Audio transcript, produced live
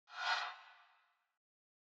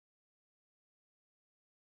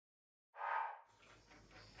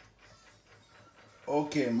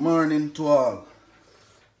Okay, morning to all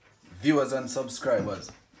viewers and subscribers.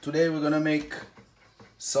 Today we're gonna make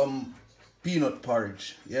some peanut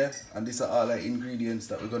porridge, yeah? And these are all the ingredients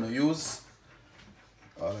that we're gonna use.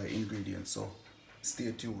 All the ingredients, so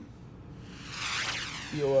stay tuned.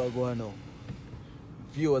 Yo, what going on?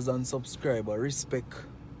 Viewers and subscribers, respect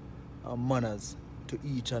and manners to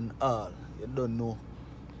each and all. You don't know.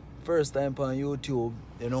 First time on YouTube,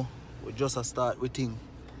 you know, we just start with thing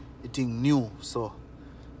new, so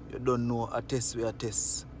you don't know we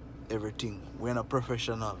test everything. We're not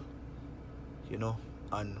professional, you know,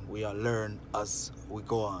 and we are learn as we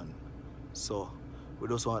go on. So we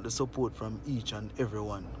just want the support from each and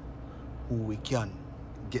everyone who we can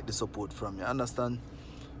get the support from. You understand?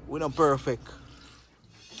 We're not perfect.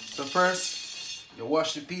 So first, you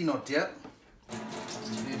wash the peanut, yeah?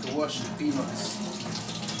 You need to wash the peanuts.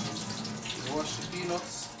 You wash the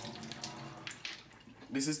peanuts.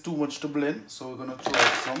 This is too much to blend, so we're gonna throw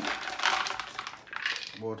out some,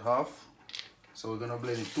 about half. So we're gonna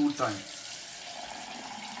blend it 2 times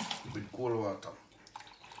with cold water.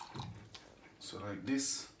 So like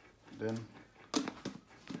this, then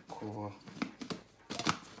cover,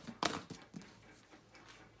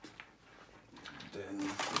 then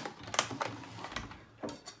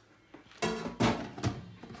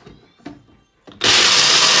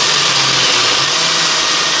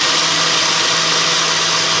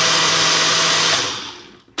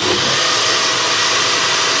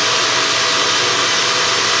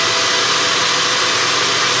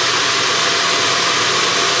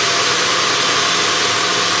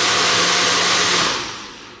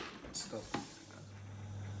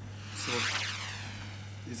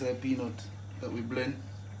this is peanut that we blend.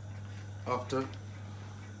 After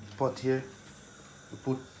pot here, we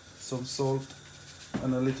put some salt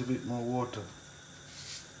and a little bit more water.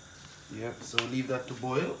 Yeah, so leave that to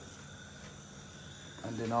boil,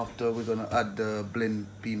 and then after we're gonna add the blend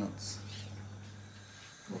peanuts.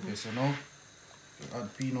 Okay, so now we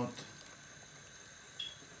add peanut.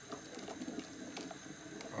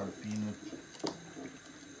 Add peanut.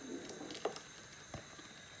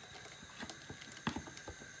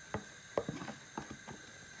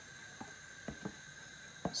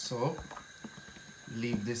 So,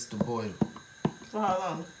 leave this to boil. For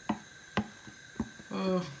how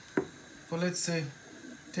long? For let's say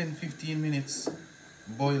 10-15 minutes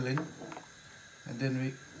boiling, and then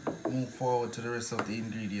we move forward to the rest of the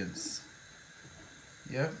ingredients.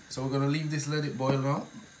 Yeah, so we're gonna leave this, let it boil now,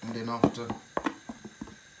 and then after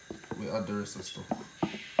we add the rest of the stuff.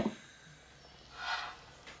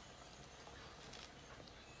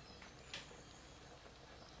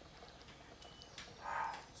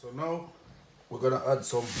 So now we're gonna add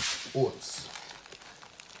some oats.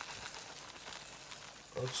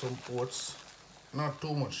 Add some oats, not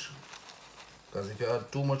too much, because if you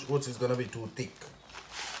add too much oats, it's gonna be too thick.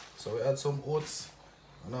 So we add some oats,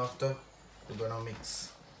 and after we're gonna mix.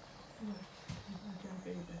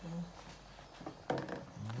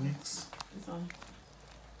 Mix.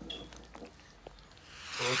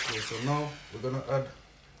 Okay, so now we're gonna add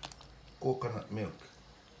coconut milk.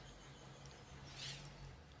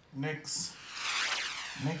 Next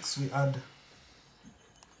we add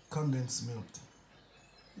condensed milk.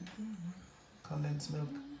 Condensed milk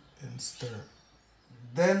and stir.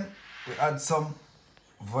 Then we add some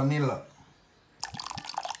vanilla.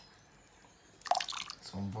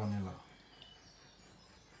 Some vanilla.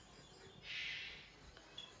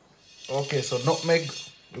 Okay, so nutmeg,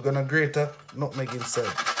 we're gonna grate a nutmeg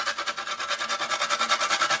inside.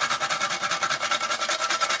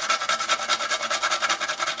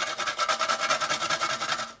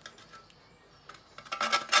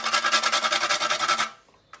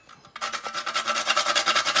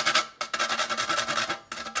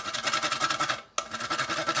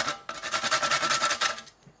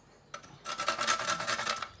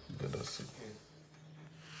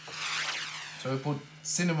 So we put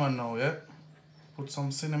cinnamon now, yeah? Put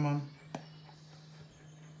some cinnamon.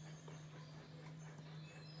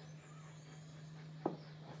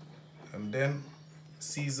 And then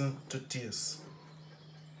season to taste.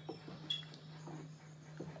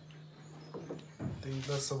 I think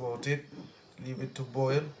that's about it. Leave it to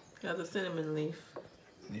boil. You add the cinnamon leaf.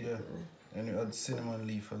 Yeah, and you add cinnamon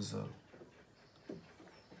leaf as well.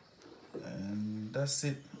 And that's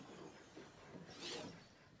it.